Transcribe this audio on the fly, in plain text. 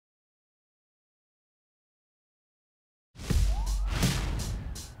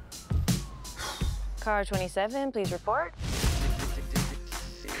Car 27, please report.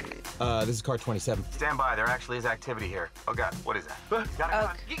 This is car 27. Stand by, there actually is activity here. Oh God, what is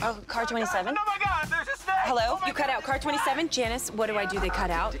that? Car 27? Oh my God, there's a snake! Hello? Oh You cut out car 27? Janice, what do I do? They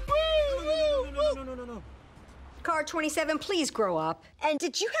cut out? No. Car 27, please grow up. And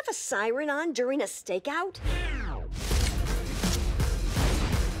did you have a siren on during a stakeout?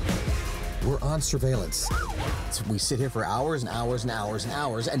 We're on surveillance. So we sit here for hours and hours and hours and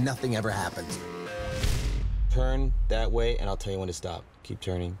hours, and nothing ever happens. Turn that way, and I'll tell you when to stop. Keep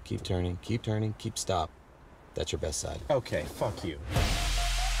turning, keep turning, keep turning, keep stop. That's your best side. Okay, fuck you.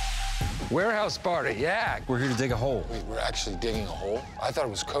 Warehouse party, yeah. We're here to dig a hole. Wait, we're actually digging a hole? I thought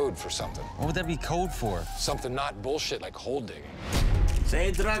it was code for something. What would that be code for? Something not bullshit like hole digging.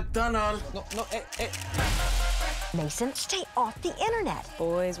 Say drug tunnel. No, hey. Mason, stay off the internet.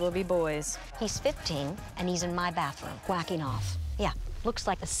 Boys will be boys. He's 15, and he's in my bathroom, whacking off. Yeah, looks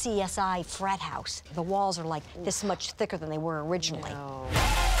like a CSI frat house. The walls are like this much thicker than they were originally. No.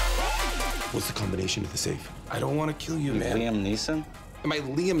 What's the combination of the safe? I don't want to kill you, man. Liam Neeson? Am I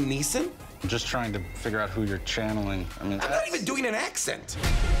Liam Neeson? I'm just trying to figure out who you're channeling. I mean, I'm not even doing an accent.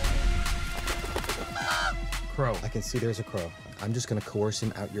 Crow. I can see there's a crow. I'm just gonna coerce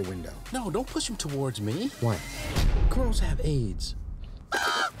him out your window. No, don't push him towards me. Why? Crows have AIDS.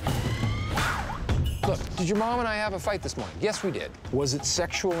 Look, did your mom and I have a fight this morning? Yes, we did. Was it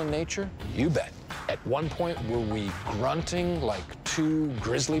sexual in nature? You bet. At one point, were we grunting like two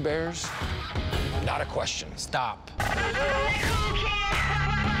grizzly bears? Not a question. Stop.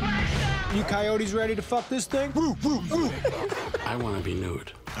 You coyotes ready to fuck this thing? Woo, woo, woo. I want to be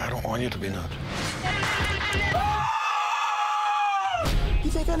nude. I don't want you to be nude. You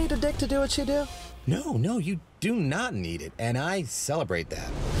think I need a dick to do what you do? No, you do not need it, and I celebrate that.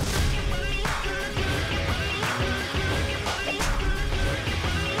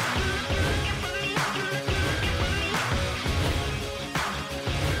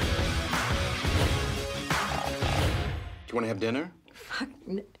 Do you want to have dinner? Fuck,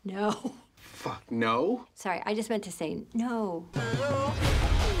 no. Fuck no. Sorry, I just meant to say no.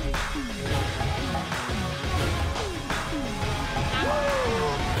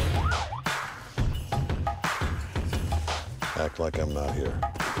 Act like I'm not here.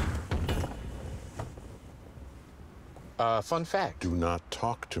 Fun fact. Do not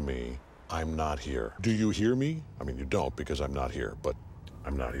talk to me. I'm not here. Do you hear me? I mean, you don't because I'm not here, but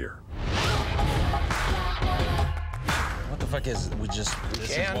I'm not here. what the fuck is it?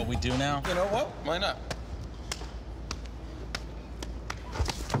 This is what we do now? You know what? Why not?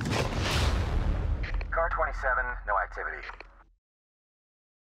 Car 27, no activity.